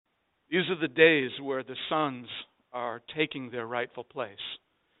These are the days where the sons are taking their rightful place.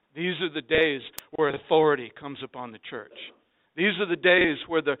 These are the days where authority comes upon the church. These are the days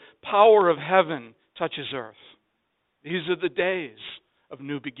where the power of heaven touches earth. These are the days of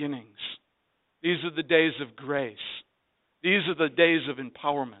new beginnings. These are the days of grace. These are the days of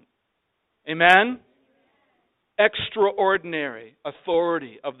empowerment. Amen? Extraordinary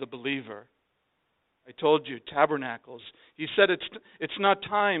authority of the believer. I told you, tabernacles. He said it's not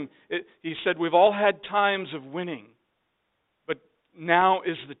time. He said we've all had times of winning, but now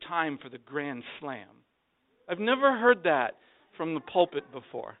is the time for the grand slam. I've never heard that from the pulpit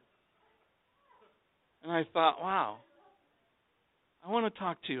before. And I thought, wow, I want to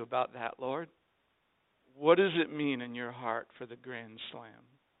talk to you about that, Lord. What does it mean in your heart for the grand slam?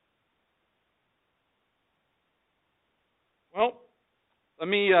 Well,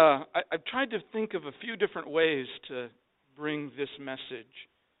 I've tried to think of a few different ways to bring this message.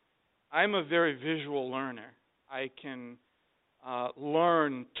 I'm a very visual learner. I can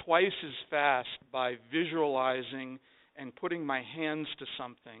learn twice as fast by visualizing and putting my hands to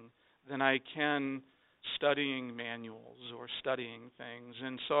something than I can studying manuals or studying things.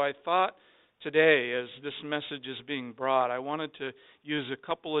 And so I thought today, as this message is being brought, I wanted to use a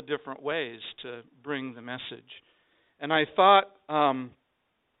couple of different ways to bring the message. And I thought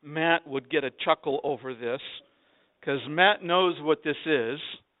Matt would get a chuckle over this, because Matt knows what this is.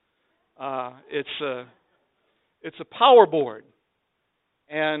 It's a power board,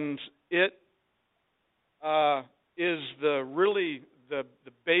 and it is the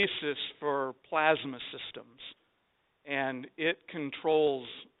basis for plasma systems, and it controls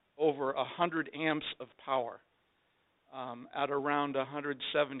over 100 amps of power at around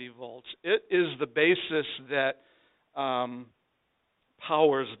 170 volts. It is the basis that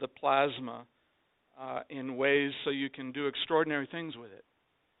powers the plasma in ways so you can do extraordinary things with it.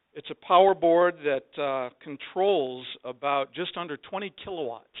 It's a power board that controls about just under 20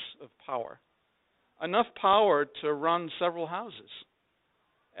 kilowatts of power. Enough power to run several houses.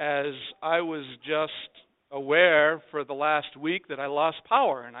 As I was just aware for the last week that I lost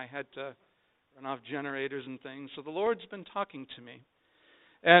power and I had to run off generators and things. So the Lord's been talking to me.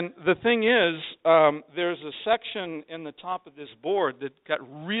 And the thing is, there's a section in the top of this board that got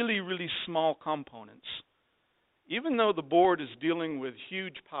really, really small components. Even though the board is dealing with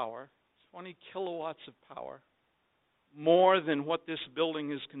huge power, 20 kilowatts of power, more than what this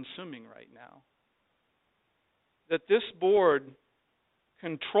building is consuming right now, that this board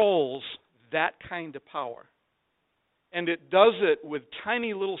controls that kind of power. And it does it with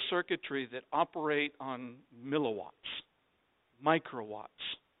tiny little circuitry that operate on milliwatts, microwatts.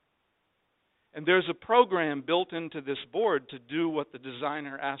 And there's a program built into this board to do what the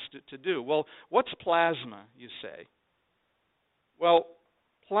designer asked it to do. Well, what's plasma, you say? Well,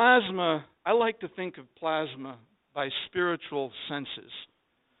 plasma, I like to think of plasma by spiritual senses.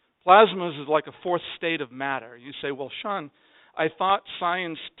 Plasma is like a fourth state of matter. You say, well, Sean, I thought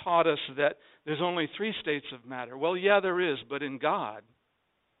science taught us that there's only 3 states of matter. Well, yeah, there is, but in God,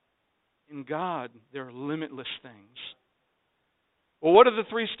 there are limitless things. Well, what are the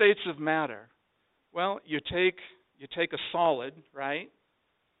 3 states of matter? Well, you take a solid, right?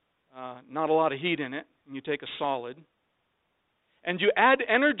 Not a lot of heat in it, and you take a solid, and you add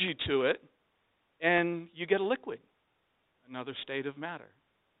energy to it, and you get a liquid, another state of matter.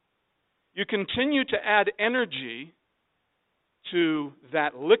 You continue to add energy to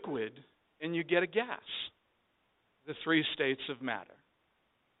that liquid, and you get a gas. The 3 states of matter: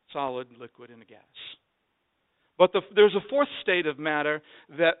 solid, liquid, and a gas. But there's a 4th state of matter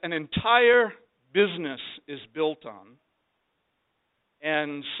that an entire business is built on,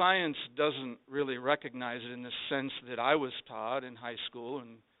 and science doesn't really recognize it in the sense that I was taught in high school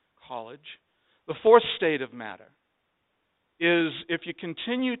and college. The 4th state of matter is if you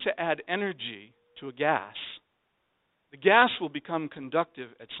continue to add energy to a gas, the gas will become conductive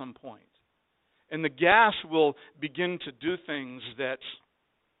at some point. And the gas will begin to do things that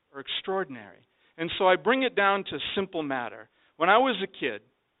are extraordinary. And so I bring it down to simple matter. When I was a kid,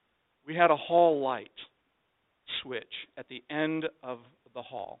 we had a hall light switch at the end of the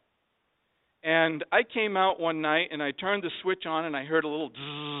hall. And I came out one night and I turned the switch on and I heard a little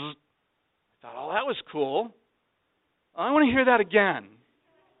zzz. I thought, oh, that was cool. I want to hear that again.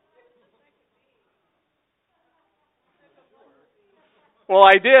 Well,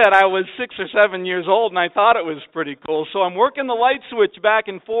 I did. I was 6 or 7 years old, and I thought it was pretty cool. So I'm working the light switch back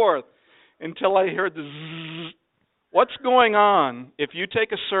and forth until I heard the zzz. What's going on if you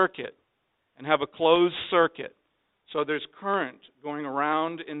take a circuit and have a closed circuit? So there's current going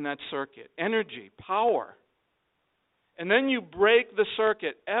around in that circuit, energy, power. and then you break the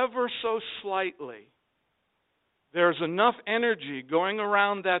circuit ever so slightly, there's enough energy going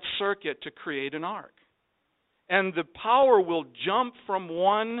around that circuit to create an arc. And the power will jump from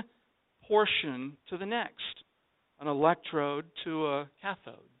one portion to the next, an electrode to a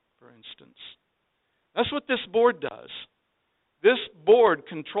cathode, for instance. That's what this board does. This board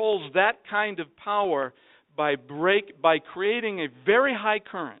controls that kind of power by creating a very high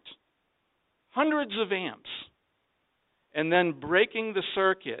current, hundreds of amps, and then breaking the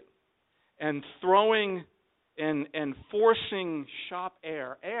circuit and throwing and forcing shop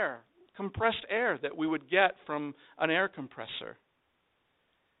air, compressed air that we would get from an air compressor,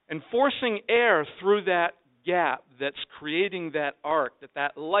 and forcing air through that gap that's creating that arc,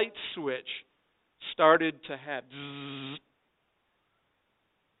 that light switch started to have.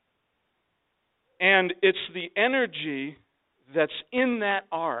 And it's the energy that's in that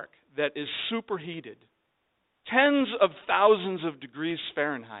arc that is superheated, tens of thousands of degrees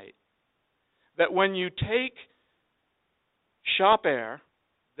Fahrenheit, that when you take shop air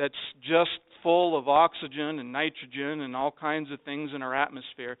that's just full of oxygen and nitrogen and all kinds of things in our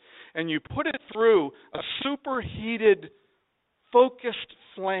atmosphere, and you put it through a superheated, focused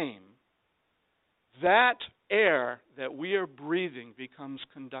flame, that air that we are breathing becomes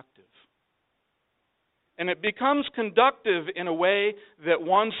conductive. And it becomes conductive in a way that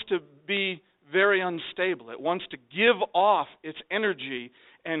wants to be very unstable. It wants to give off its energy,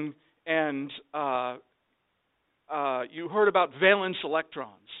 and you heard about valence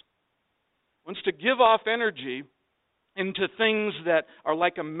electrons. It wants to give off energy into things that are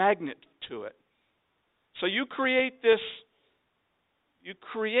like a magnet to it. So you create this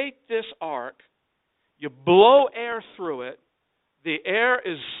arc, you blow air through it, the air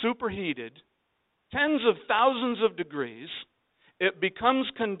is superheated, tens of thousands of degrees, it becomes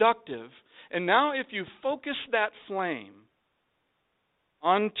conductive, and now if you focus that flame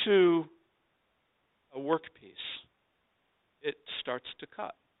onto a workpiece, it starts to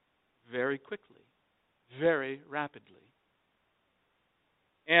cut very quickly, very rapidly.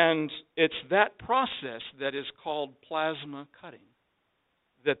 And it's that process that is called plasma cutting.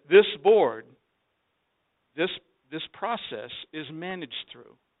 That this board, this process is managed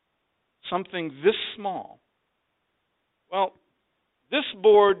through. Something this small. Well, this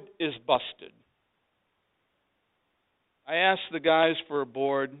board is busted. I asked the guys for a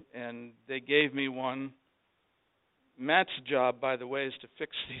board, and they gave me one. Matt's job, by the way, is to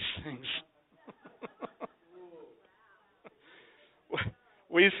fix these things.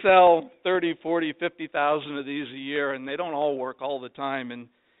 We sell 30, 40, 50,000 of these a year, and they don't all work all the time.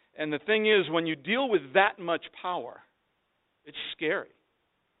 And the thing is, when you deal with that much power, it's scary.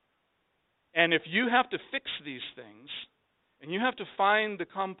 And if you have to fix these things, and you have to find the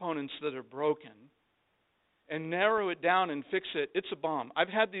components that are broken, and narrow it down and fix it, it's a bomb. I've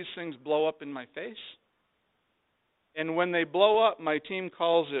had these things blow up in my face. And when they blow up, my team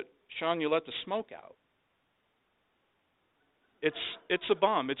calls it, Sean, you let the smoke out. It's a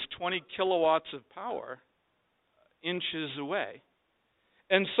bomb. It's 20 kilowatts of power inches away.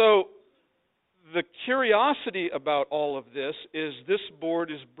 And so the curiosity about all of this is this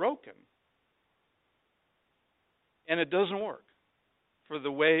board is broken. And it doesn't work for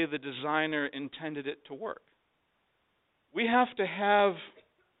the way the designer intended it to work. We have to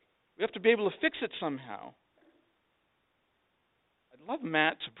be able to fix it somehow. I'd love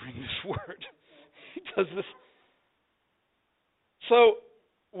Matt to bring this word. He does this. So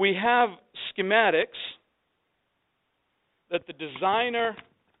we have schematics that the designer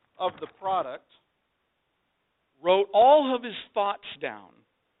of the product wrote all of his thoughts down,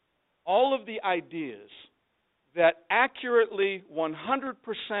 all of the ideas that accurately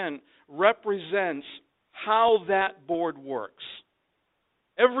 100% represents how that board works.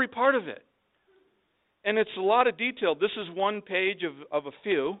 Every part of it. And it's a lot of detail. This is one page of a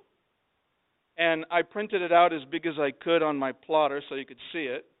few. And I printed it out as big as I could on my plotter so you could see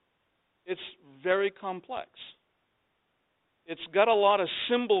it. It's very complex. It's got a lot of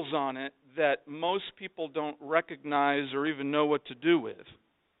symbols on it that most people don't recognize or even know what to do with.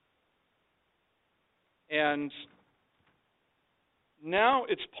 And now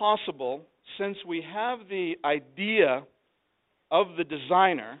it's possible, since we have the idea of the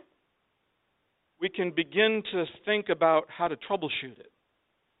designer, we can begin to think about how to troubleshoot it,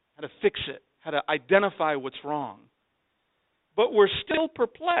 how to fix it, how to identify what's wrong. But we're still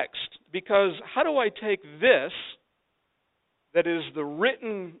perplexed, because how do I take this, that is the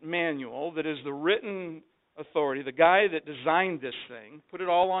written manual, that is the written authority, the guy that designed this thing, put it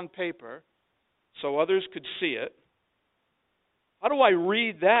all on paper so others could see it. How do I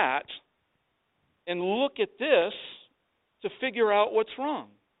read that and look at this to figure out what's wrong.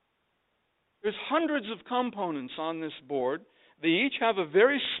 There's hundreds of components on this board. They each have a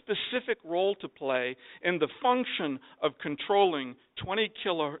very specific role to play in the function of controlling 20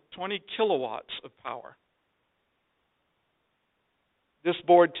 kilowatts of power. This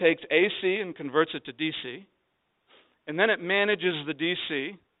board takes AC and converts it to DC, and then it manages the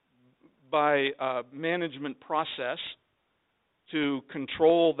DC by a management process to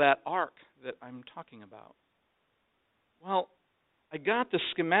control that arc that I'm talking about. Well, I got the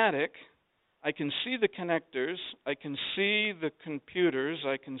schematic. I can see the connectors, I can see the computers,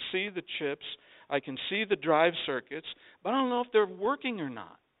 I can see the chips, I can see the drive circuits, but I don't know if they're working or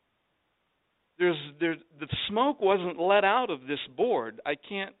not. The smoke wasn't let out of this board. I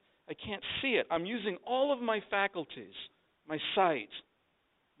can't see it. I'm using all of my faculties, my sight,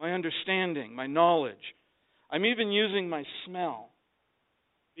 my understanding, my knowledge. I'm even using my smell,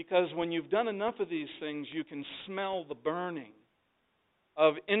 because when you've done enough of these things, you can smell the burning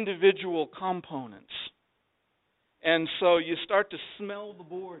of individual components. And so you start to smell the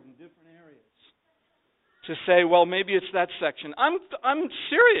board in different areas to say, well, maybe it's that section. I'm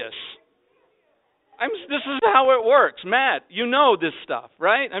serious. This is how it works. Matt, you know this stuff,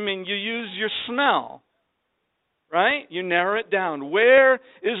 right? I mean, you use your smell, right? You narrow it down. Where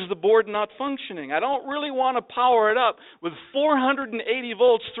is the board not functioning? I don't really want to power it up with 480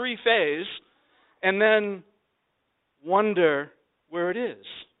 volts, three-phase, and then wonder where it is.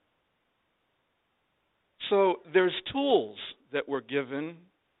 So there's tools that we're given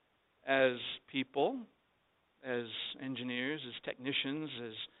as people, as engineers, as technicians,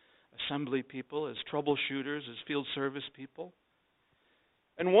 as assembly people, as troubleshooters, as field service people.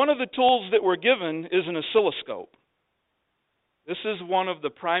 And one of the tools that we're given is an oscilloscope. This is one of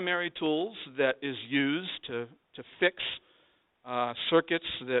the primary tools that is used to fix circuits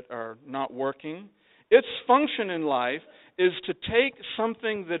that are not working. Its function in life is to take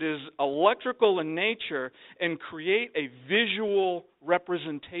something that is electrical in nature and create a visual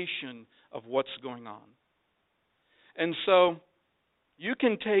representation of what's going on. And so you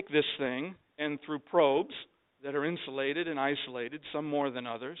can take this thing and through probes that are insulated and isolated, some more than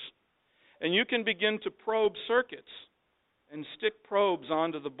others, and you can begin to probe circuits and stick probes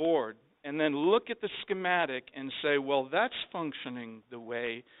onto the board and then look at the schematic and say, well, that's functioning the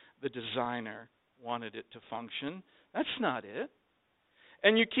way the designer wanted it to function. That's not it.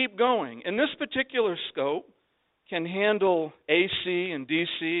 And you keep going. And this particular scope can handle AC and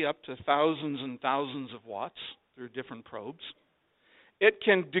DC up to thousands and thousands of watts through different probes. It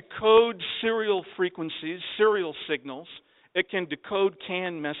can decode serial frequencies, serial signals. It can decode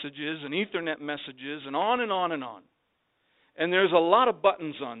CAN messages and Ethernet messages and on and on and on. And there's a lot of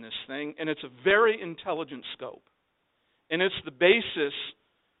buttons on this thing, and it's a very intelligent scope. And it's the basis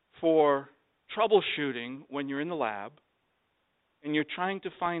for troubleshooting when you're in the lab and you're trying to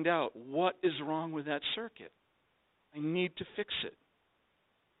find out what is wrong with that circuit. I need to fix it.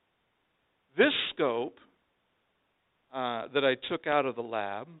 This scope that I took out of the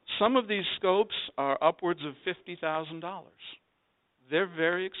lab, some of these scopes are upwards of $50,000. They're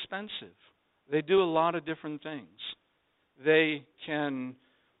very expensive. They do a lot of different things. They can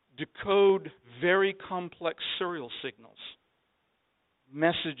decode very complex serial signals,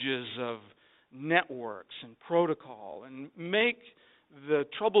 messages of networks and protocol, and make the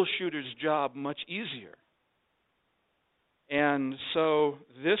troubleshooter's job much easier. And so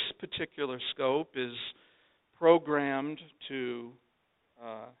this particular scope is programmed to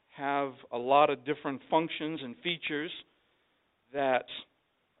have a lot of different functions and features that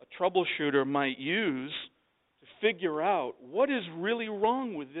a troubleshooter might use to figure out what is really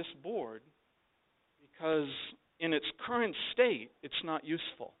wrong with this board, because in its current state, it's not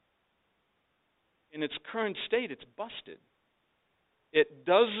useful. In its current state, it's busted. It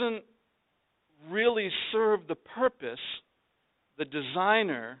doesn't really serve the purpose the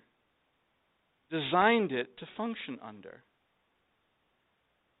designer designed it to function under.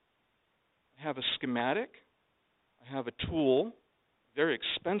 I have a schematic. I have a tool, a very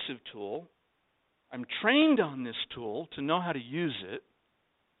expensive tool. I'm trained on this tool to know how to use it.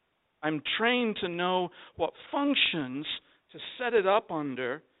 I'm trained to know what functions to set it up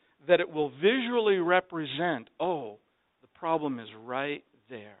under, that it will visually represent, oh, the problem is right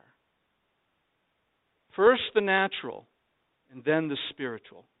there. First the natural, and then the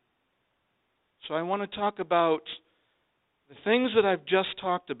spiritual. So I want to talk about the things that I've just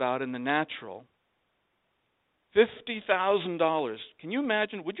talked about in the natural. $50,000. Can you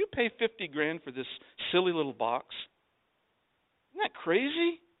imagine? Would you pay $50,000 for this silly little box? Isn't that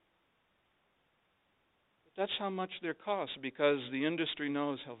crazy? But that's how much they cost, because the industry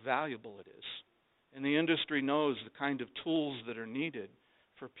knows how valuable it is. And the industry knows the kind of tools that are needed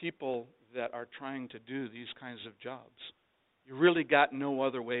for people that are trying to do these kinds of jobs. You really got no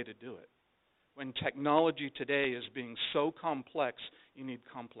other way to do it. When technology today is being so complex, you need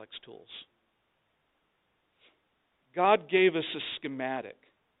complex tools. God gave us a schematic,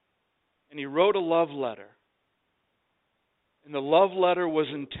 and He wrote a love letter. And the love letter was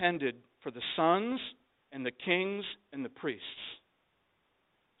intended for the sons and the kings and the priests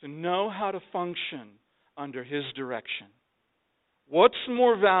to know how to function under His direction. What's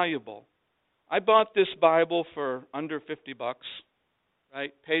more valuable? I bought this Bible for under $50,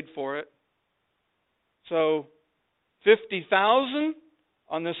 right? Paid for it. So, 50,000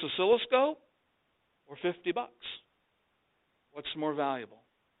 on this oscilloscope or $50? What's more valuable?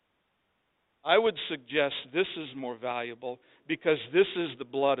 I would suggest this is more valuable because this is the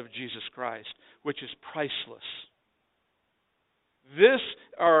blood of Jesus Christ, which is priceless. This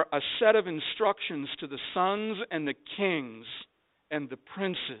are a set of instructions to the sons and the kings and the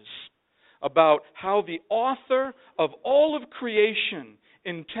princes about how the author of all of creation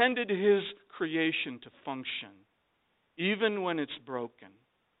intended His creation to function, even when it's broken,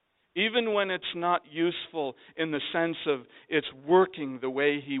 even when it's not useful in the sense of it's working the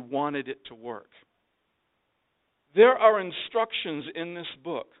way He wanted it to work. There are instructions in this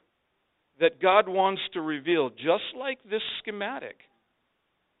book that God wants to reveal, just like this schematic.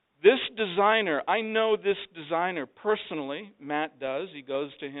 This designer, I know this designer personally. Matt does. He goes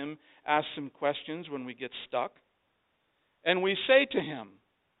to him, asks him questions when we get stuck. And we say to him,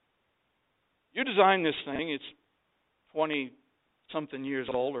 you designed this thing. It's 20-something years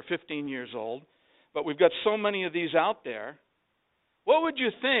old or 15 years old. But we've got so many of these out there. What would you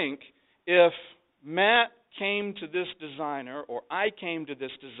think if Matt came to this designer, or I came to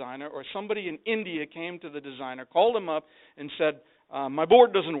this designer, or somebody in India came to the designer, called him up and said, my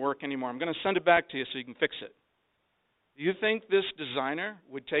board doesn't work anymore. I'm going to send it back to you so you can fix it. Do you think this designer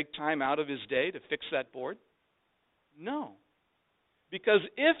would take time out of his day to fix that board? No. Because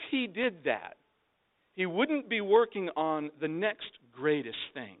if he did that, he wouldn't be working on the next greatest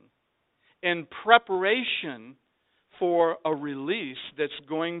thing in preparation for a release that's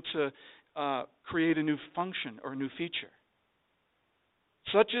going to create a new function or a new feature.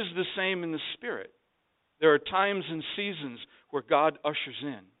 Such is the same in the Spirit. There are times and seasons where God ushers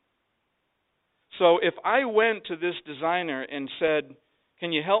in. So if I went to this designer and said,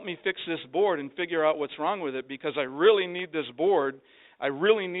 can you help me fix this board and figure out what's wrong with it because I really need this board, I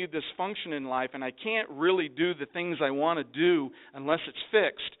really need this function in life, and I can't really do the things I want to do unless it's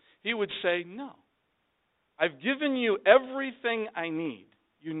fixed, he would say, no. I've given you everything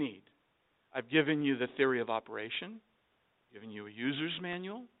you need. I've given you the theory of operation. I've given you a user's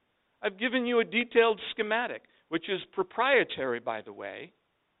manual. I've given you a detailed schematic, which is proprietary, by the way.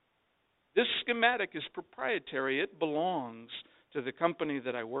 This schematic is proprietary. It belongs to the company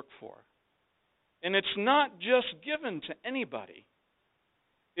that I work for. And it's not just given to anybody.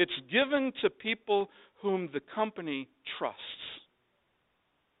 It's given to people whom the company trusts,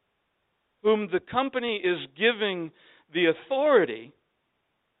 whom the company is giving the authority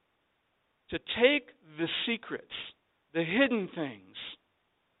to take the secrets, the hidden things,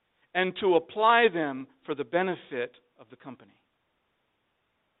 and to apply them for the benefit of the company.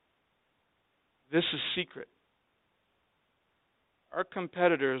 This is secret. Our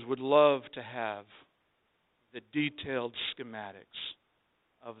competitors would love to have the detailed schematics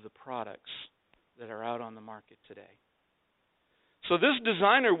of the products that are out on the market today. So this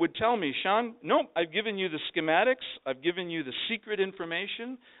designer would tell me, Sean, nope, I've given you the schematics, I've given you the secret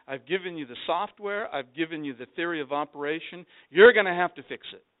information, I've given you the software, I've given you the theory of operation. You're going to have to fix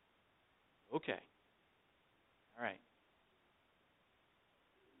it. Okay. All right.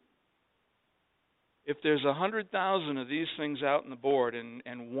 If there's 100,000 of these things out on the board and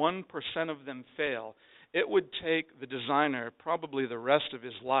 1% of them fail, it would take the designer probably the rest of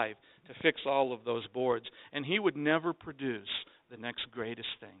his life to fix all of those boards, and he would never produce the next greatest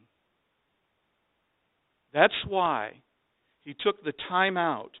thing. That's why he took the time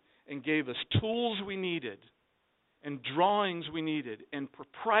out and gave us tools we needed and drawings we needed and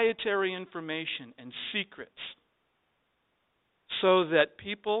proprietary information and secrets so that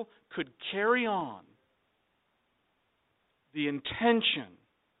people could carry on the intention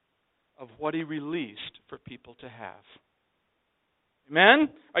of what he released for people to have. Amen?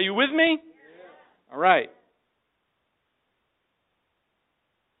 Are you with me? Yeah. All right.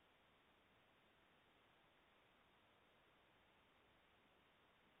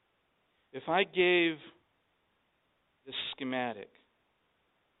 If I gave this schematic,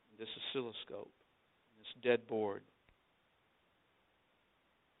 this oscilloscope, this dead board,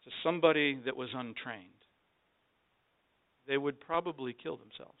 to somebody that was untrained, they would probably kill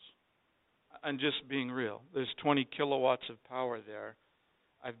themselves. I'm just being real. There's 20 kilowatts of power there.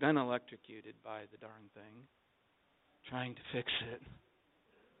 I've been electrocuted by the darn thing, trying to fix it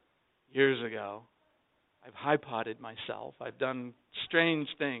years ago. I've high-potted myself. I've done strange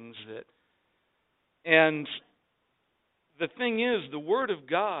things and the thing is, the Word of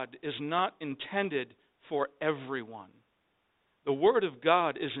God is not intended for everyone. The Word of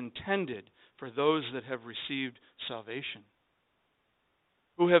God is intended for those that have received salvation,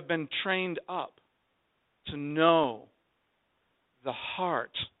 who have been trained up to know the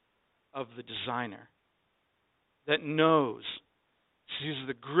heart of the designer, that knows, sees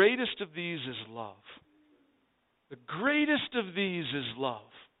the greatest of these is love. The greatest of these is love.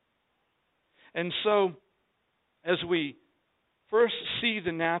 And so, as we first see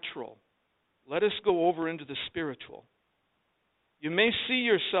the natural, let us go over into the spiritual. You may see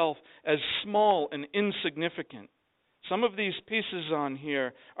yourself as small and insignificant. Some of these pieces on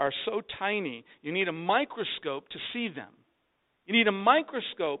here are so tiny, you need a microscope to see them. You need a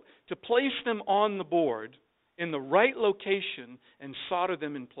microscope to place them on the board in the right location and solder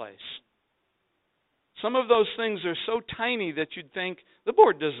them in place. Some of those things are so tiny that you'd think, the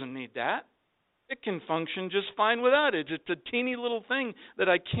board doesn't need that. It can function just fine without it. It's a teeny little thing that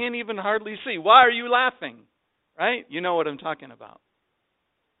I can't even hardly see. Why are you laughing? Right? You know what I'm talking about.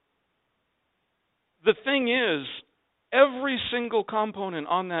 The thing is, every single component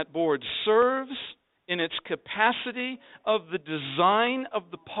on that board serves in its capacity of the design of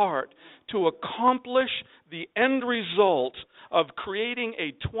the part to accomplish the end result of creating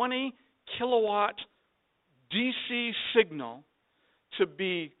a 20 kilowatt DC signal to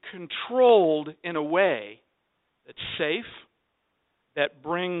be controlled in a way that's safe, that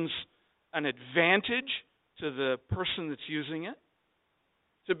brings an advantage to the person that's using it,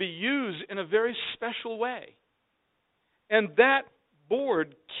 to be used in a very special way. And that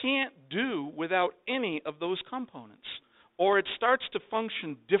board can't do without any of those components, or it starts to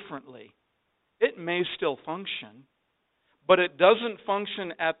function differently. It may still function, but it doesn't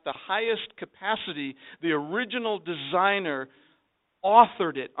function at the highest capacity the original designer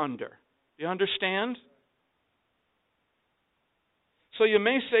authored it under. Do you understand? So you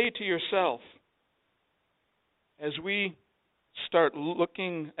may say to yourself, as we start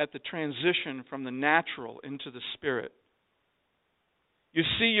looking at the transition from the natural into the spirit, you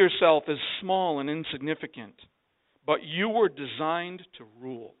see yourself as small and insignificant, but you were designed to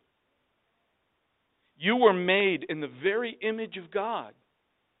rule. You were made in the very image of God.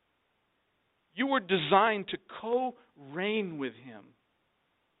 You were designed to co-reign with Him.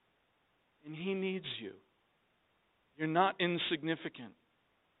 And He needs you. You're not insignificant.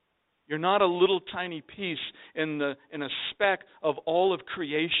 You're not a little tiny piece in a speck of all of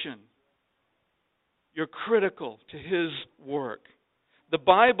creation. You're critical to His work. The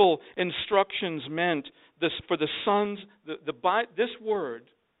Bible instructions meant this for the sons. This word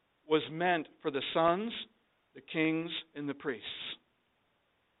was meant for the sons, the kings, and the priests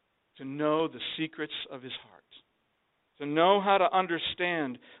to know the secrets of His heart, to know how to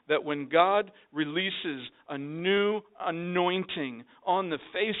understand that when God releases a new anointing on the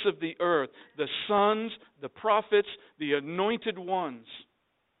face of the earth, the sons, the prophets, the anointed ones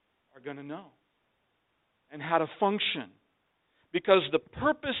are going to know and how to function. Because the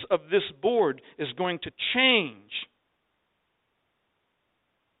purpose of this board is going to change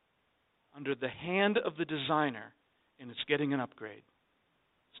under the hand of the designer, and it's getting an upgrade.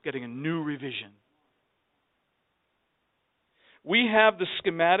 It's getting a new revision. We have the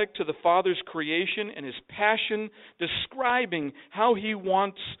schematic to the Father's creation and His passion describing how He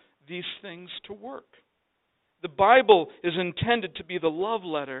wants these things to work. The Bible is intended to be the love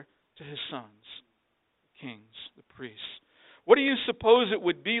letter to His sons, the kings, the priests. What do you suppose it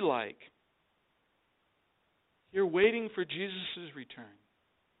would be like? You're waiting for Jesus' return.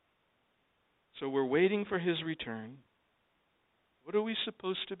 So we're waiting for His return. What are we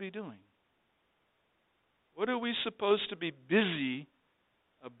supposed to be doing? What are we supposed to be busy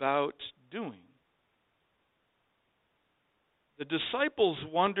about doing? The disciples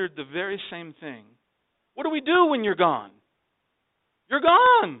wondered the very same thing. What do we do when you're gone? You're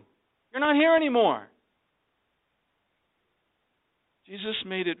gone. You're not here anymore. Jesus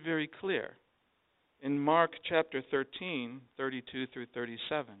made it very clear in Mark chapter 13, 32 through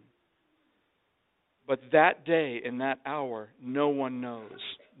 37. But that day and that hour no one knows,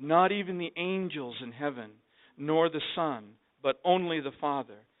 not even the angels in heaven, nor the Son, but only the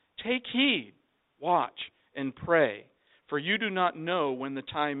Father. Take heed, watch, and pray, for you do not know when the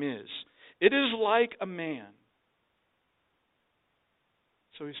time is. It is like a man.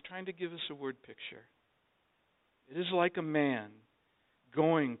 So he's trying to give us a word picture. It is like a man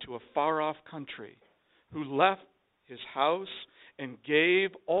going to a far-off country who left his house and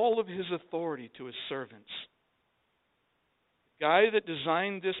gave all of his authority to his servants. The guy that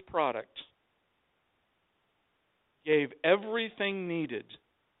designed this product gave everything needed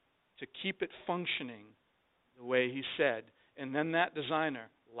to keep it functioning the way he said, and then that designer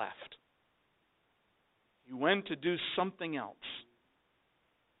left. He went to do something else.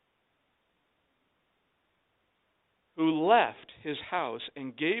 Who left his house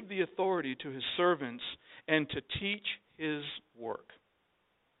and gave the authority to his servants and to teach his work,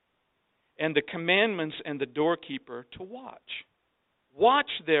 and the commandments and the doorkeeper to watch. Watch,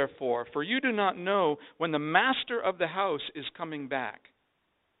 therefore, for you do not know when the master of the house is coming back,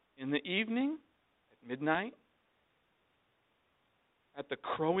 in the evening, at midnight, at the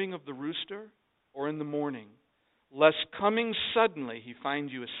crowing of the rooster, or in the morning, lest coming suddenly he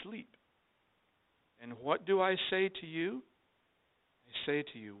find you asleep. And what do I say to you? I say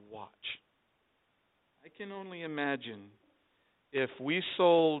to you, watch. I can only imagine if we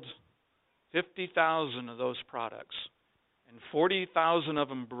sold 50,000 of those products and 40,000 of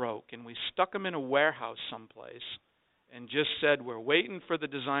them broke and we stuck them in a warehouse someplace and just said we're waiting for the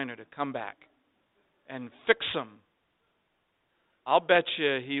designer to come back and fix them. I'll bet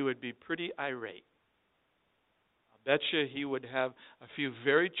you he would be pretty irate. I'll bet you he would have a few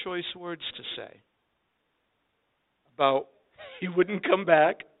very choice words to say about he wouldn't come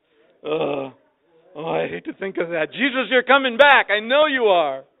back. Oh, I hate to think of that. Jesus, you're coming back. I know you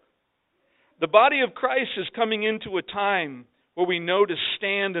are. The body of Christ is coming into a time where we know to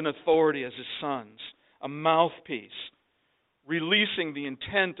stand in authority as his sons, a mouthpiece, releasing the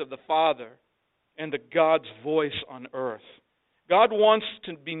intent of the Father and the God's voice on earth. God wants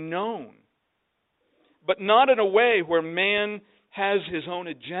to be known, but not in a way where man has his own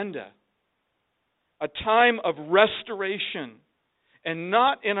agenda. A time of restoration, and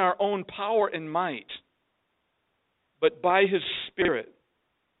not in our own power and might, but by his Spirit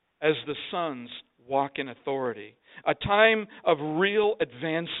as the sons walk in authority. A time of real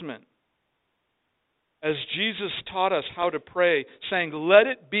advancement. As Jesus taught us how to pray, saying, let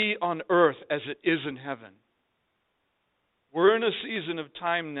it be on earth as it is in heaven. We're in a season of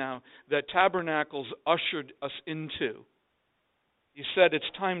time now that Tabernacles ushered us into. He said it's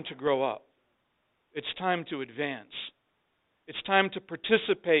time to grow up. It's time to advance. It's time to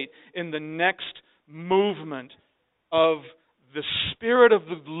participate in the next movement of the Spirit of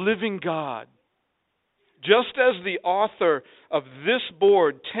the living God. Just as the author of this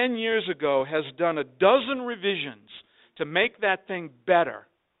board 10 years ago has done a dozen revisions to make that thing better,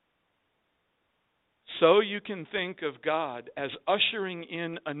 so you can think of God as ushering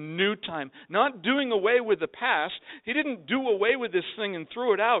in a new time, not doing away with the past. He didn't do away with this thing and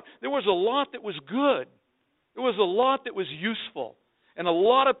threw it out. There was a lot that was good. There was a lot that was useful. And a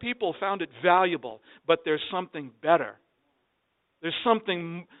lot of people found it valuable. But there's something better. There's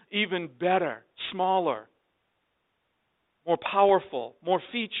something even better, smaller, more powerful, more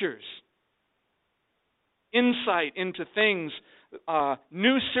features, insight into things.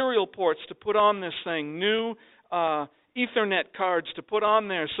 New serial ports to put on this thing, new Ethernet cards to put on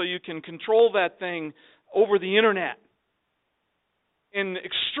there so you can control that thing over the internet in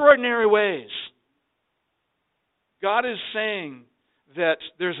extraordinary ways. God is saying that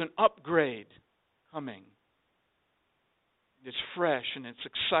there's an upgrade coming. It's fresh and it's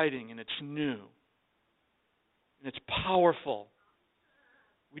exciting and it's new and it's powerful.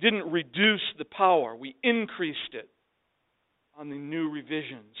 We didn't reduce the power, we increased it on the new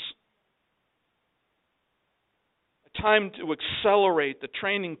revisions. A time to accelerate the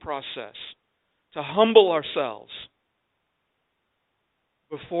training process, to humble ourselves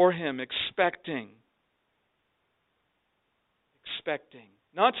before him, expecting.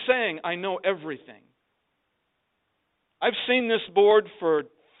 Not saying, I know everything. I've seen this board for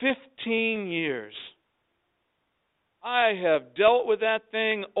 15 years. I have dealt with that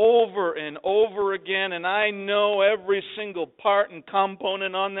thing over and over again, and I know every single part and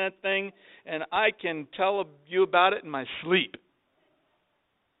component on that thing, and I can tell you about it in my sleep.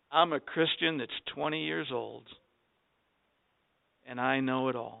 I'm a Christian that's 20 years old, and I know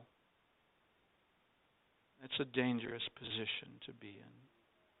it all. That's a dangerous position to be in.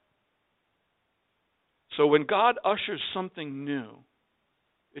 So when God ushers something new,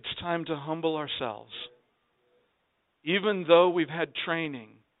 it's time to humble ourselves. Even though we've had training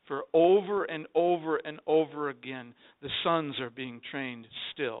for over and over and over again, the sons are being trained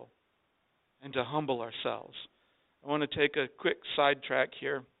still, and to humble ourselves. I want to take a quick sidetrack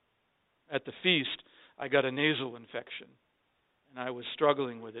here. At the feast, I got a nasal infection. And I was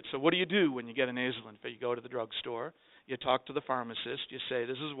struggling with it. So what do you do when you get a nasal infection? You go to the drugstore. You talk to the pharmacist. You say,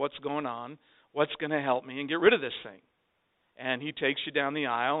 this is what's going on. What's going to help me and get rid of this thing? And he takes you down the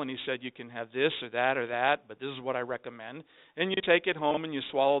aisle, and he said, you can have this or that, but this is what I recommend. And you take it home, and you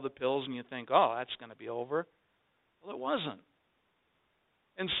swallow the pills, and you think, oh, that's going to be over. Well, it wasn't.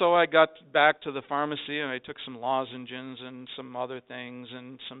 And so I got back to the pharmacy, and I took some lozenges and some other things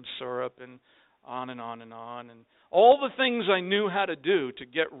and some syrup and on and on and on. And all the things I knew how to do to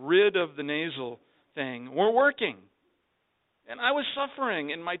get rid of the nasal thing were working. And I was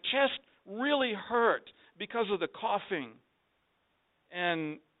suffering, and my chest really hurt because of the coughing.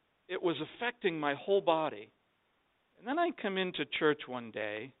 And it was affecting my whole body. And then I come into church one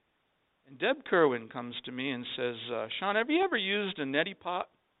day, and Deb Kerwin comes to me and says, Sean, have you ever used a neti pot?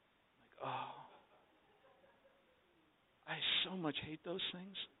 I'm like, oh, I so much hate those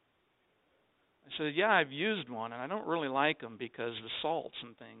things. I said, yeah, I've used one, and I don't really like them because the salts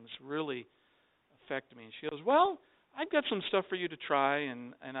and things really affect me. And she goes, well, I've got some stuff for you to try,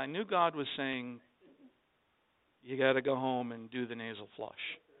 and I knew God was saying, you got to go home and do the nasal flush.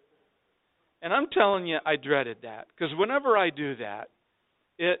 And I'm telling you, I dreaded that, because whenever I do that,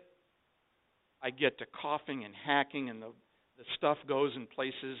 I get to coughing and hacking, and the stuff goes in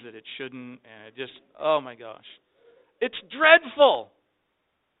places that it shouldn't, and it just, oh my gosh. It's dreadful.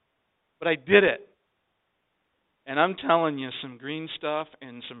 But I did it. And I'm telling you, some green stuff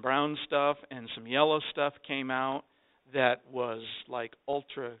and some brown stuff and some yellow stuff came out that was like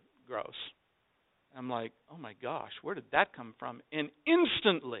ultra gross. I'm like, oh my gosh, where did that come from? And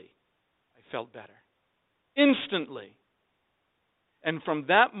instantly, I felt better. Instantly. And from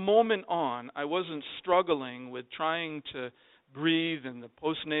that moment on, I wasn't struggling with trying to breathe and the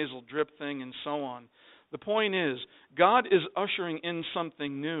postnasal drip thing and so on. The point is, God is ushering in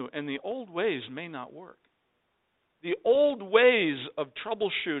something new, and the old ways may not work. The old ways of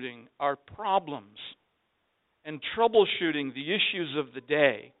troubleshooting our problems and troubleshooting the issues of the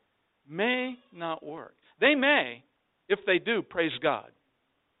day may not work. They may. If they do, praise God.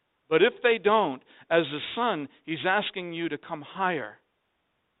 But if they don't, as the Son, He's asking you to come higher,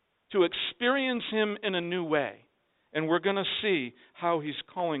 to experience Him in a new way. And we're going to see how He's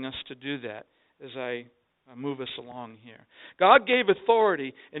calling us to do that as I move us along here. God gave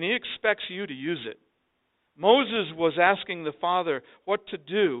authority, and He expects you to use it. Moses was asking the Father what to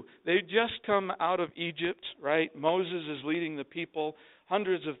do. They'd just come out of Egypt, right? Moses is leading the people,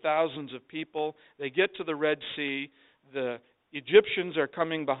 hundreds of thousands of people. They get to the Red Sea. The Egyptians are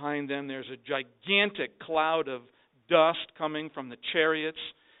coming behind them. There's a gigantic cloud of dust coming from the chariots,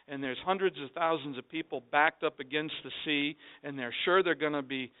 and there's hundreds of thousands of people backed up against the sea, and they're sure they're going to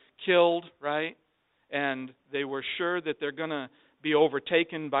be killed, right? And they were sure that they're going to be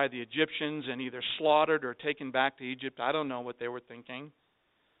overtaken by the Egyptians and either slaughtered or taken back to Egypt. I don't know what they were thinking.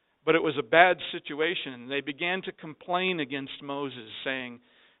 But it was a bad situation. They began to complain against Moses, saying,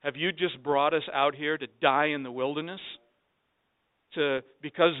 have you just brought us out here to die in the wilderness?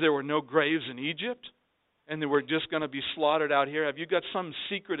 Because there were no graves in Egypt? And they were just going to be slaughtered out here? Have you got some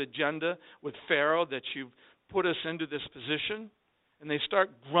secret agenda with Pharaoh that you've put us into this position? And they start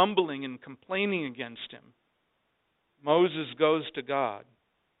grumbling and complaining against him. Moses goes to God.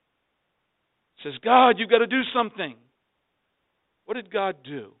 Says, God, you've got to do something. What did God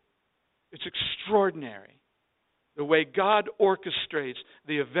do? It's extraordinary. The way God orchestrates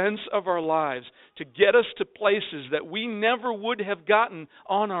the events of our lives to get us to places that we never would have gotten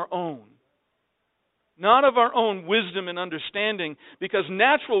on our own. Not of our own wisdom and understanding, because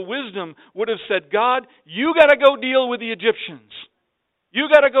natural wisdom would have said, God, you got to go deal with the Egyptians. You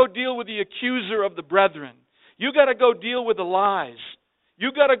got to go deal with the accuser of the brethren. You got to go deal with the lies.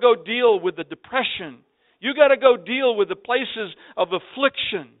 You got to go deal with the depression. You got to go deal with the places of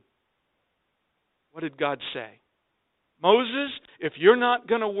affliction. What did God say? Moses, if you're not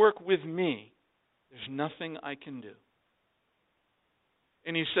going to work with me, there's nothing I can do.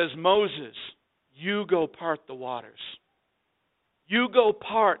 And he says, Moses, you go part the waters. You go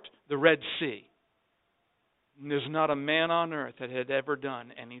part the Red Sea. And there's not a man on earth that had ever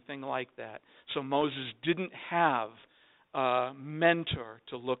done anything like that. So Moses didn't have a mentor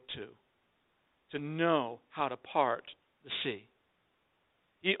to look to know how to part the sea.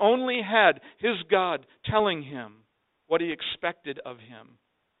 He only had his God telling him what he expected of him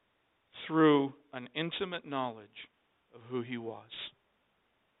through an intimate knowledge of who he was.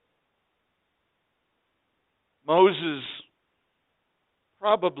 Moses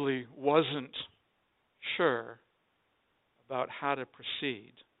probably wasn't sure about how to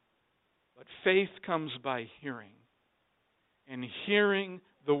proceed. But faith comes by hearing, and hearing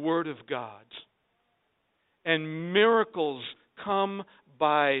the Word of God. And miracles come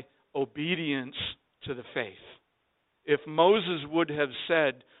by obedience to the faith. If Moses would have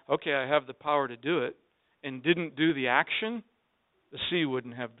said, okay, I have the power to do it, and didn't do the action, the sea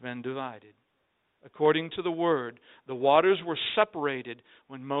wouldn't have been divided. According to the Word, the waters were separated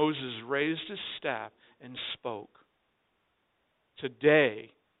when Moses raised his staff and spoke.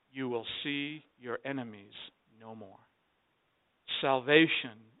 Today you will see your enemies no more.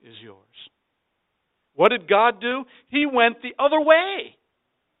 Salvation is yours. What did God do? He went the other way.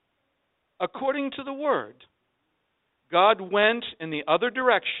 According to the Word, God went in the other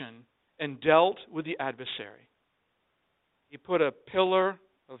direction and dealt with the adversary. He put a pillar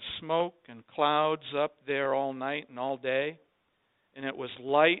of smoke and clouds up there all night and all day, and it was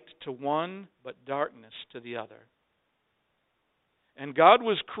light to one but darkness to the other. And God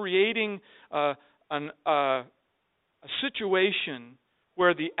was creating a situation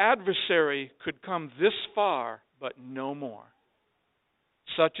where the adversary could come this far but no more.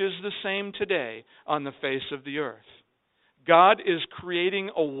 Such is the same today on the face of the earth. God is creating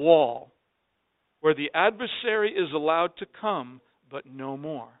a wall where the adversary is allowed to come, but no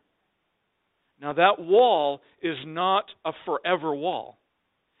more. Now that wall is not a forever wall.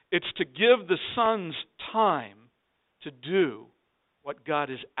 It's to give the sons time to do what God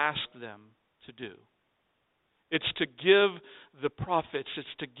has asked them to do. It's to give the prophets, it's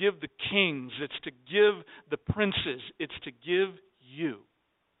to give the kings, it's to give the princes, it's to give you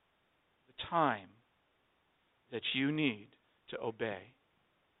the time that you need to obey.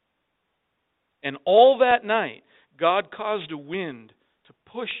 And all that night, God caused a wind to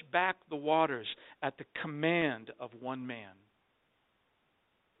push back the waters at the command of one man.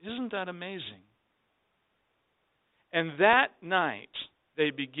 Isn't that amazing? And that night,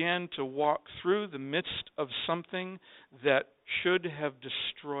 they began to walk through the midst of something that should have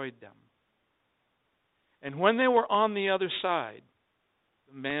destroyed them. And when they were on the other side,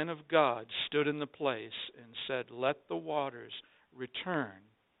 the man of God stood in the place and said, "Let the waters return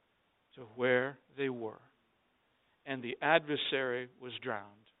to where they were." And the adversary was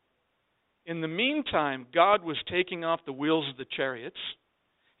drowned. In the meantime, God was taking off the wheels of the chariots.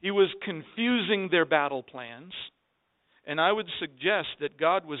 He was confusing their battle plans. And I would suggest that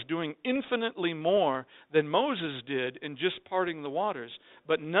God was doing infinitely more than Moses did in just parting the waters.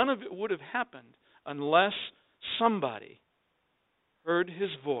 But none of it would have happened unless somebody heard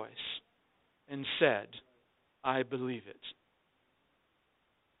his voice and said, "I believe it."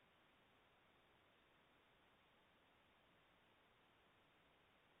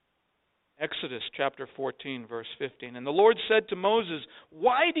 Exodus chapter 14, verse 15. And the Lord said to Moses,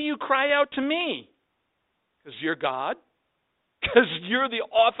 "Why do you cry out to me?" Because you're God? Because you're the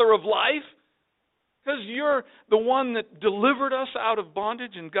author of life? Because you're the one that delivered us out of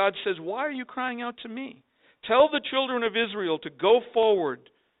bondage? And God says, "Why are you crying out to me? Tell the children of Israel to go forward,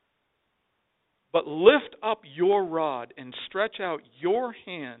 but lift up your rod and stretch out your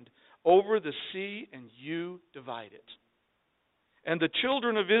hand over the sea, and you divide it. And the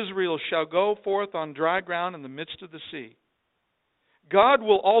children of Israel shall go forth on dry ground in the midst of the sea. God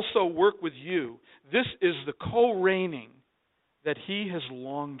will also work with you. This is the co-reigning that He has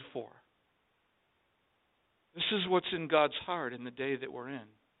longed for." This is what's in God's heart in the day that we're in.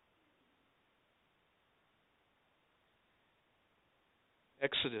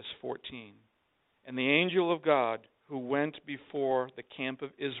 Exodus 14. And the angel of God who went before the camp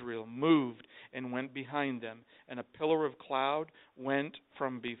of Israel moved and went behind them, and a pillar of cloud went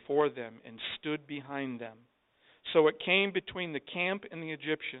from before them and stood behind them. So it came between the camp and the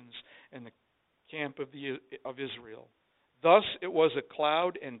Egyptians and the camp of Israel. Thus it was a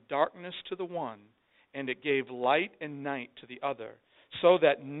cloud and darkness to the one, and it gave light and night to the other, so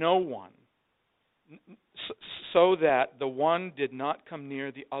that the one did not come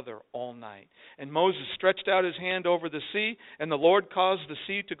near the other all night. And Moses stretched out his hand over the sea, and the Lord caused the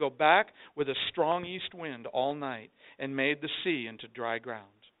sea to go back with a strong east wind all night, and made the sea into dry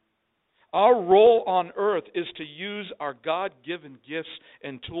ground. Our role on earth is to use our God-given gifts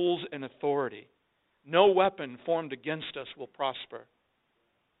and tools and authority. No weapon formed against us will prosper.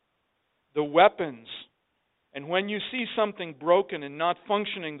 The weapons, and when you see something broken and not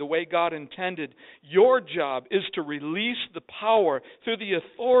functioning the way God intended, your job is to release the power through the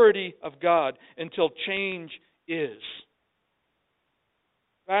authority of God until change is.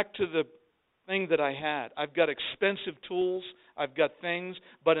 Back to the thing that I had. I've got expensive tools, I've got things,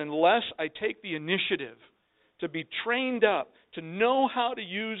 but unless I take the initiative to be trained up, to know how to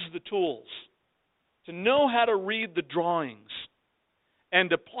use the tools, to know how to read the drawings,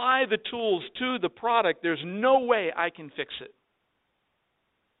 and apply the tools to the product, there's no way I can fix it.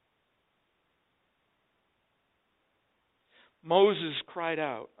 Moses cried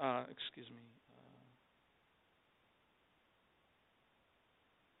out,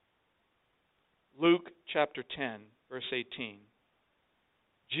 Luke chapter 10, verse 18.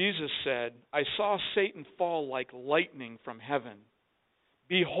 Jesus said, I saw Satan fall like lightning from heaven.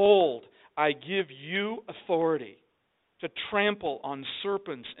 Behold, I give you authority to trample on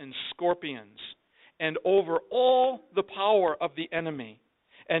serpents and scorpions and over all the power of the enemy,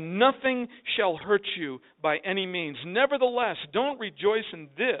 and nothing shall hurt you by any means. Nevertheless, don't rejoice in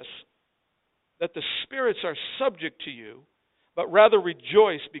this, that the spirits are subject to you, but rather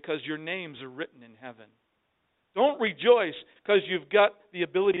rejoice because your names are written in heaven. Don't rejoice because you've got the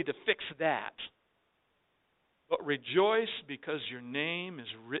ability to fix that, but rejoice because your name is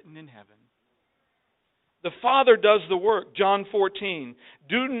written in heaven. The Father does the work. John 14.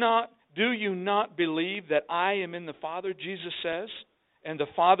 Do you not believe that I am in the Father, Jesus says, and the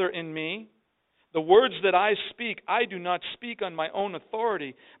Father in me? The words that I speak, I do not speak on my own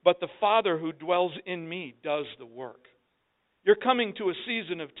authority, but the Father who dwells in me does the work. You're coming to a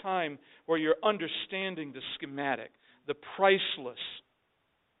season of time where you're understanding the schematic, the priceless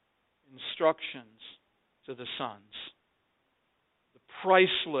instructions to the sons. The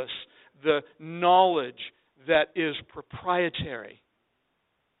priceless, the knowledge that is proprietary.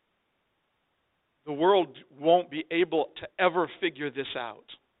 The world won't be able to ever figure this out.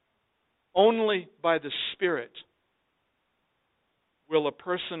 Only by the Spirit will a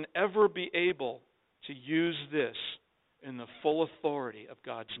person ever be able to use this in the full authority of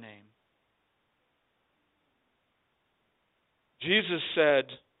God's name. Jesus said,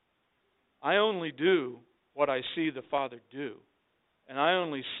 I only do what I see the Father do, and I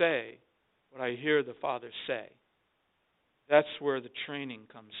only say what I hear the Father say. That's where the training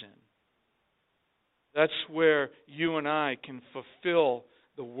comes in. That's where you and I can fulfill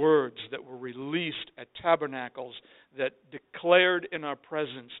the words that were released at tabernacles that declared in our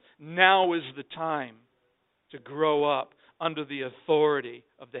presence, now is the time to grow up under the authority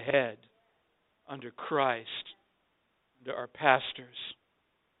of the head, under Christ, under our pastors.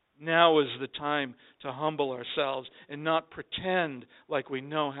 Now is the time to humble ourselves and not pretend like we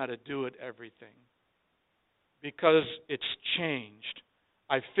know how to do it everything. Because it's changed.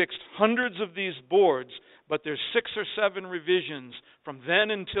 I fixed hundreds of these boards, but there's 6 or 7 revisions from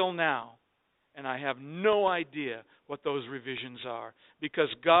then until now. And I have no idea what those revisions are, because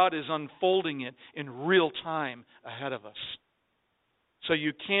God is unfolding it in real time ahead of us. So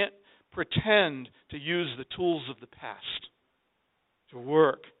you can't pretend to use the tools of the past to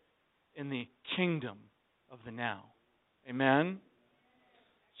work in the kingdom of the now. Amen?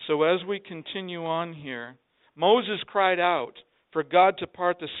 So as we continue on here, Moses cried out for God to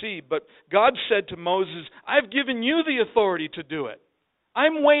part the sea, but God said to Moses, I've given you the authority to do it.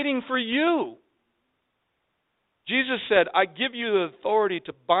 I'm waiting for you. Jesus said, I give you the authority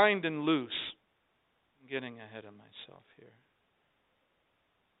to bind and loose. I'm getting ahead of myself here.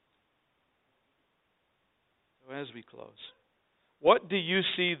 So as we close, what do you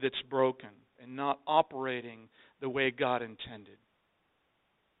see that's broken and not operating the way God intended?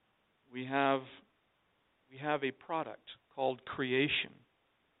 We have a product called creation,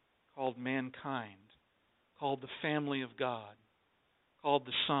 called mankind, called the family of God, called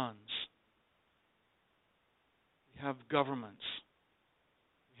the sons. We have governments.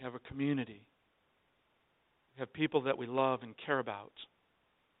 We have a community. We have people that we love and care about.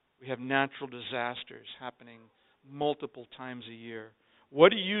 We have natural disasters happening multiple times a year.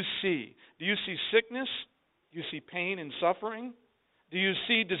 What do you see? Do you see sickness? Do you see pain and suffering? Do you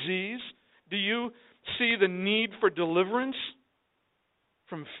see disease? Do you see the need for deliverance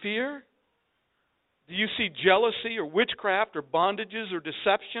from fear? Do you see jealousy or witchcraft or bondages or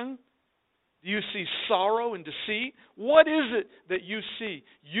deception? Do you see sorrow and deceit? What is it that you see?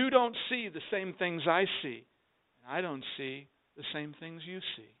 You don't see the same things I see. And I don't see the same things you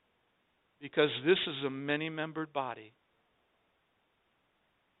see. Because this is a many-membered body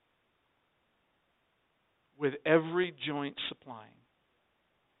with every joint supplying.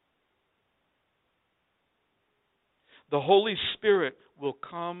 The Holy Spirit will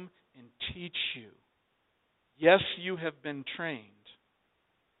come and teach you. Yes, you have been trained.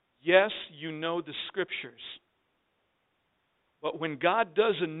 Yes, you know the Scriptures. But when God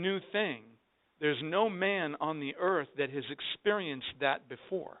does a new thing, there's no man on the earth that has experienced that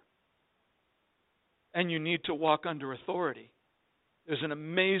before. And you need to walk under authority. There's an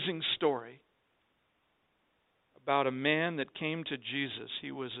amazing story about a man that came to Jesus.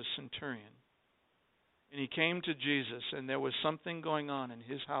 He was a centurion. And he came to Jesus, and there was something going on in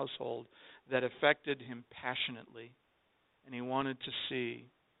his household that affected him passionately. And he wanted to see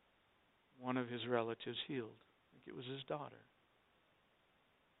one of his relatives healed. I think it was his daughter.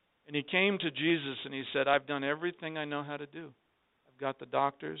 And he came to Jesus and he said, I've done everything I know how to do. I've got the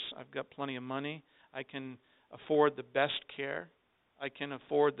doctors. I've got plenty of money. I can afford the best care. I can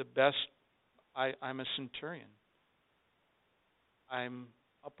afford the best. I'm a centurion. I'm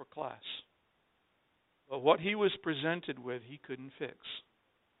upper class. But what he was presented with, he couldn't fix.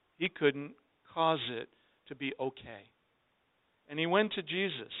 He couldn't cause it to be okay. And he went to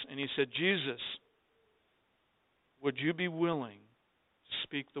Jesus and he said, Jesus, would you be willing to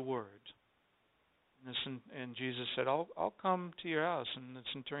speak the word? And Jesus said, I'll come to your house. And the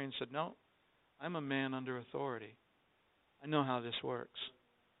centurion said, no, I'm a man under authority. I know how this works.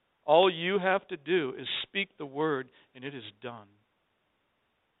 All you have to do is speak the word, and it is done.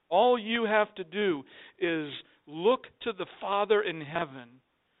 All you have to do is look to the Father in heaven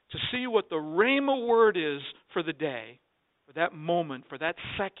to see what the Rhema word is for the day, for that moment, for that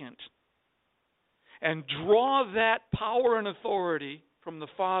second, and draw that power and authority from the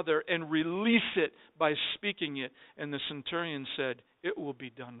Father and release it by speaking it. And the centurion said, it will be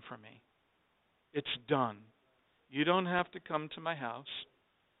done for me. It's done. You don't have to come to my house.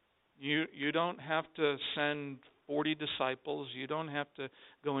 You don't have to send 40 disciples. You don't have to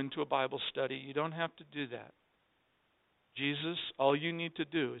go into a Bible study. You don't have to do that. Jesus, all you need to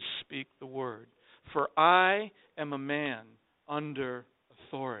do is speak the word. For I am a man under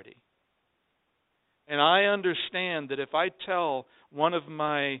authority. And I understand that if I tell one of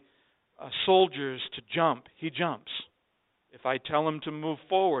my soldiers to jump, he jumps. If I tell him to move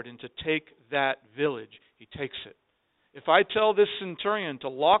forward and to take that village, he takes it. If I tell this centurion to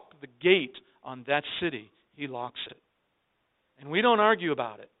lock the gate on that city, he locks it. And we don't argue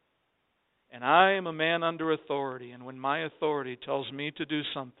about it. And I am a man under authority, and when my authority tells me to do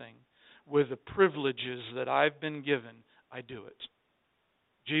something with the privileges that I've been given, I do it.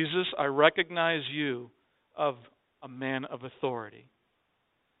 Jesus, I recognize you of a man of authority.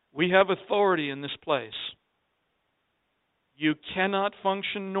 We have authority in this place. You cannot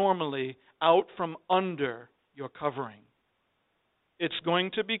function normally out from under your covering. It's going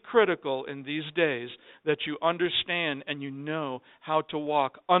to be critical in these days that you understand and you know how to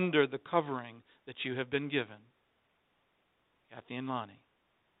walk under the covering that you have been given. Kathy and Lonnie.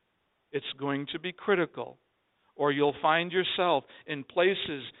 It's going to be critical, or you'll find yourself in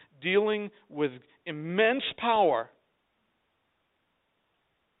places dealing with immense power,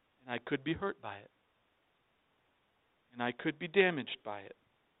 and I could be hurt by it. And I could be damaged by it.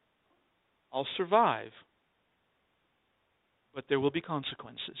 I'll survive, but there will be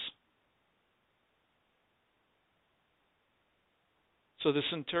consequences. So the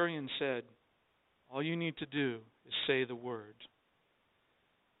centurion said, all you need to do is say the word.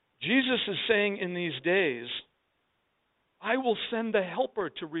 Jesus is saying in these days, I will send the helper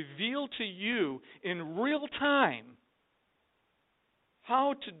to reveal to you in real time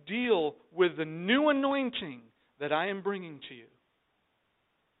how to deal with the new anointing that I am bringing to you.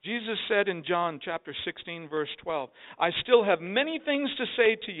 Jesus said in John chapter 16, verse 12, I still have many things to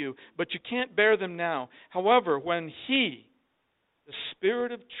say to you, but you can't bear them now. However, when He, the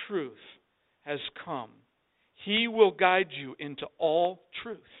Spirit of truth, has come, He will guide you into all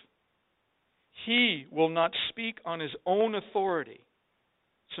truth. He will not speak on His own authority.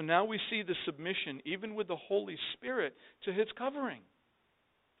 So now we see the submission, even with the Holy Spirit, to His covering,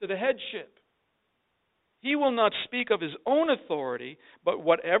 to the headship. He will not speak of His own authority, but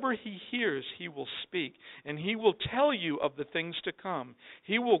whatever He hears, He will speak. And He will tell you of the things to come.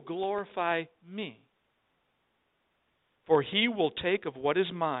 He will glorify Me. For He will take of what is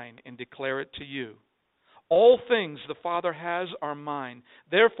mine and declare it to you. All things the Father has are mine.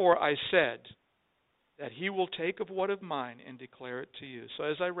 Therefore I said that He will take of what is mine and declare it to you. So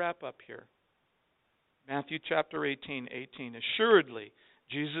as I wrap up here, Matthew chapter 18, assuredly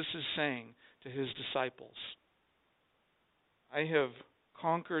Jesus is saying to His disciples, I have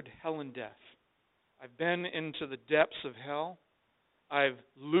conquered hell and death. I've been into the depths of hell. I've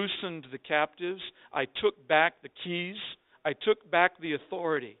loosened the captives. I took back the keys. I took back the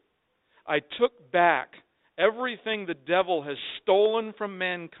authority. I took back everything the devil has stolen from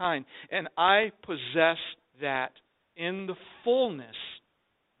mankind, and I possess that in the fullness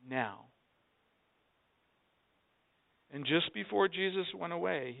now. And just before Jesus went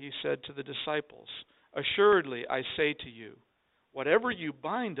away, He said to the disciples, assuredly, I say to you, whatever you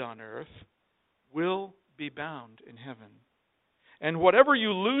bind on earth will be bound in heaven. And whatever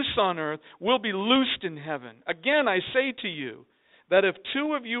you loose on earth will be loosed in heaven. Again, I say to you, that if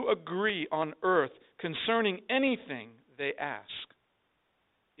two of you agree on earth concerning anything they ask,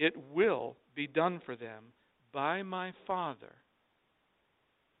 it will be done for them by my Father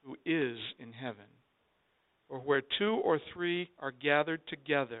who is in heaven. or where two or three are gathered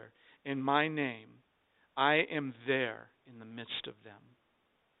together in my name, I am there in the midst of them.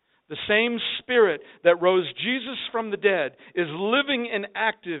 The same Spirit that rose Jesus from the dead is living and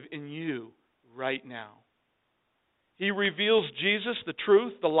active in you right now. He reveals Jesus, the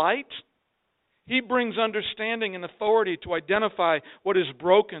truth, the light. He brings understanding and authority to identify what is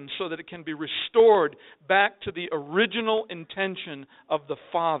broken so that it can be restored back to the original intention of the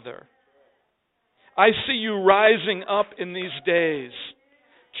Father. I see you rising up in these days,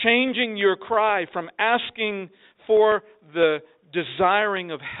 changing your cry from asking for the desiring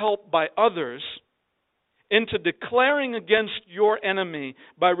of help by others into declaring against your enemy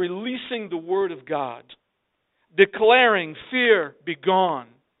by releasing the Word of God, declaring fear be gone,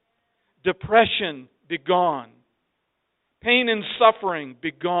 depression be gone, pain and suffering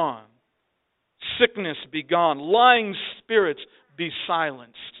be gone, sickness be gone, lying spirits be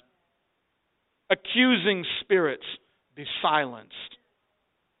silenced, accusing spirits be silenced.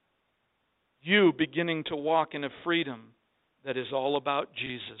 You beginning to walk in a freedom that is all about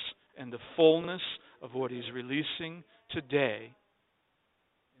Jesus and the fullness of what He's releasing today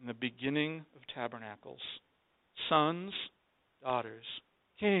in the beginning of Tabernacles. Sons, daughters,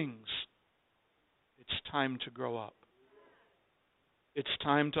 kings, it's time to grow up. It's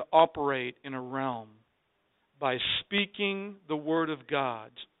time to operate in a realm by speaking the Word of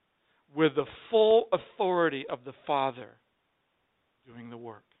God with the full authority of the Father doing the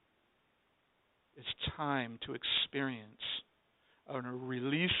work. It's time to experience a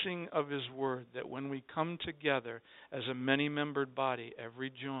releasing of His Word that when we come together as a many-membered body, every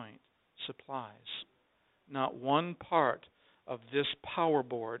joint supplies. Not one part of this power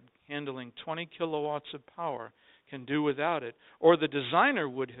board handling 20 kilowatts of power can do without it. Or the designer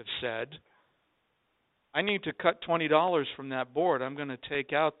would have said, I need to cut $20 from that board. I'm going to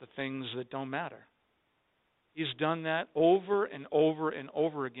take out the things that don't matter. He's done that over and over and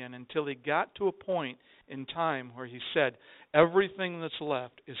over again until He got to a point in time where He said, everything that's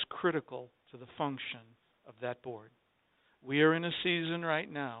left is critical to the function of that board. We are in a season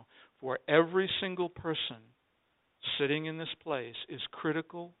right now where every single person sitting in this place is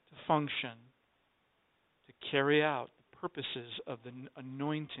critical to function, to carry out the purposes of the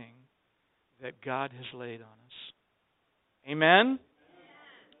anointing that God has laid on us. Amen?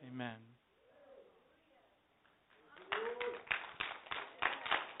 Amen.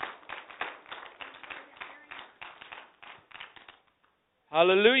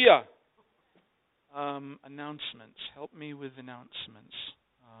 Hallelujah. Announcements. Help me with announcements.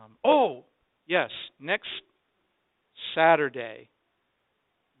 Yes, next Saturday,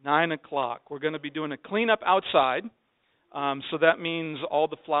 9 o'clock, we're going to be doing a cleanup outside. So that means all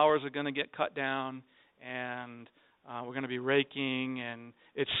the flowers are going to get cut down, and we're going to be raking, and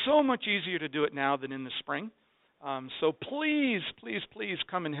it's so much easier to do it now than in the spring. So please, please, please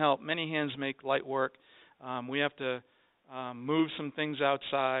come and help. Many hands make light work. We have to move some things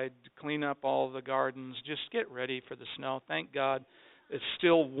outside, clean up all the gardens, just get ready for the snow. Thank God it's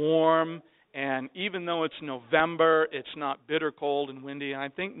still warm, and even though it's November, it's not bitter cold and windy. And I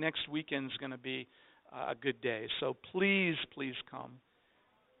think next weekend's going to be a good day. So please, please come.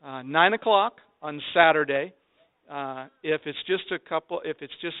 9 o'clock on Saturday. If it's just a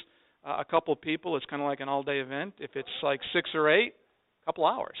couple people, it's kind of like an all-day event. If it's like 6 or 8, a couple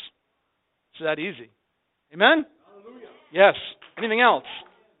hours. It's that easy. Amen? Hallelujah. Yes. Anything else?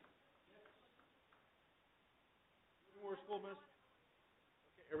 More school ministry?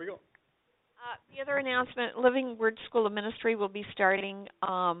 Okay, here we go. The other announcement, Living Word School of Ministry will be starting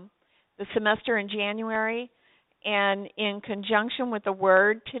the semester in January, and in conjunction with the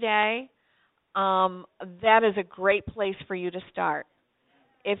Word today, that is a great place for you to start.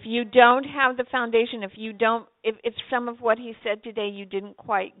 If you don't have the foundation, if some of what he said today you didn't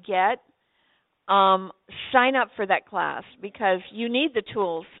quite get, sign up for that class, because you need the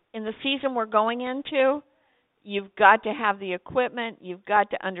tools. In the season we're going into, you've got to have the equipment, you've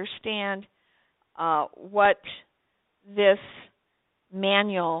got to understand what this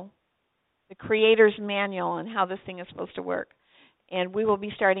manual, the Creator's Manual, and how this thing is supposed to work. And we will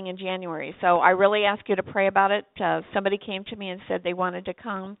be starting in January. So I really ask you to pray about it. Somebody came to me and said they wanted to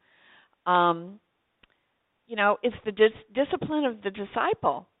come. It's the discipline of the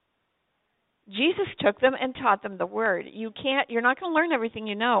disciple. Jesus took them and taught them the Word. You're not going to learn everything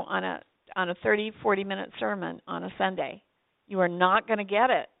you know on a 30, 40-minute sermon on a Sunday. You are not going to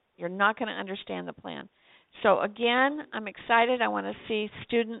get it. You're not going to understand the plan. So again, I'm excited. I want to see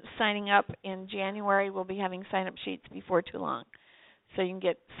students signing up in January. We'll be having sign-up sheets before too long, so you can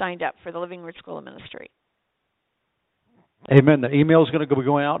get signed up for the Living Word School of Ministry. Amen. The email is going to be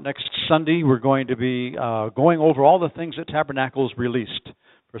going out next Sunday. We're going to be going over all the things that Tabernacles released.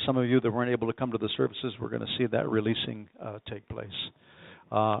 For some of you that weren't able to come to the services, we're going to see that releasing take place.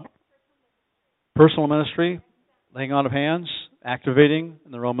 Personal ministry, laying on of hands, activating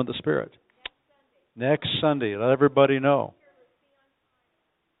in the realm of the Spirit. Next Sunday. Let everybody know.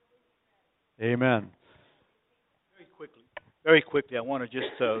 Amen. Very quickly, I want to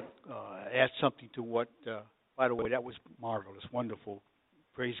just add something to what, by the way, that was marvelous, wonderful.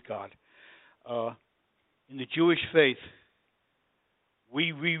 Praise God. In the Jewish faith,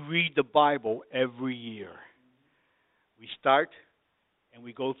 we reread the Bible every year. We start and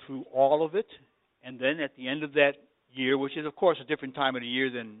we go through all of it, and then at the end of that year, which is, of course, a different time of the year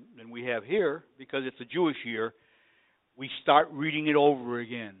than we have here, because it's a Jewish year, we start reading it over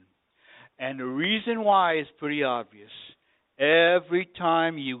again. And the reason why is pretty obvious. Every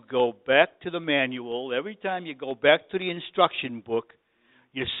time you go back to the manual, every time you go back to the instruction book,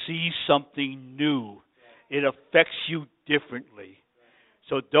 you see something new. It affects you differently.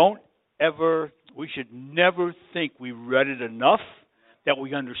 So we should never think we read it enough, that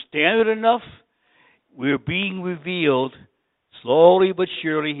we understand it enough. We're being revealed slowly but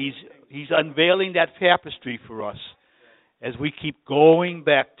surely. He's unveiling that tapestry for us as we keep going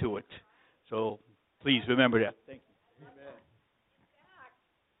back to it. So please remember that. Thank you. In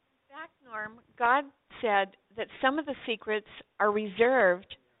fact, Norm, God said that some of the secrets are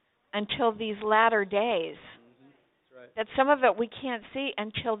reserved until these latter days. That's right. That some of it we can't see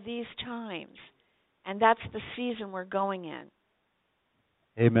until these times. And that's the season we're going in.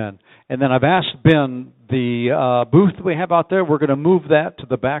 Amen. And then I've asked Ben, the booth that we have out there, we're going to move that to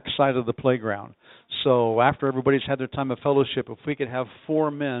the back side of the playground. So after everybody's had their time of fellowship, if we could have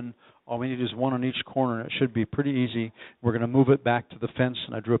 4 men, all we need is 1 on each corner, and it should be pretty easy. We're going to move it back to the fence,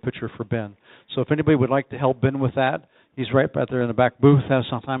 and I drew a picture for Ben. So if anybody would like to help Ben with that, he's right back there in the back booth, has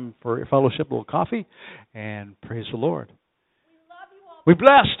some time for fellowship, a little coffee, and praise the Lord. We love you all. We're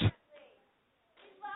blessed.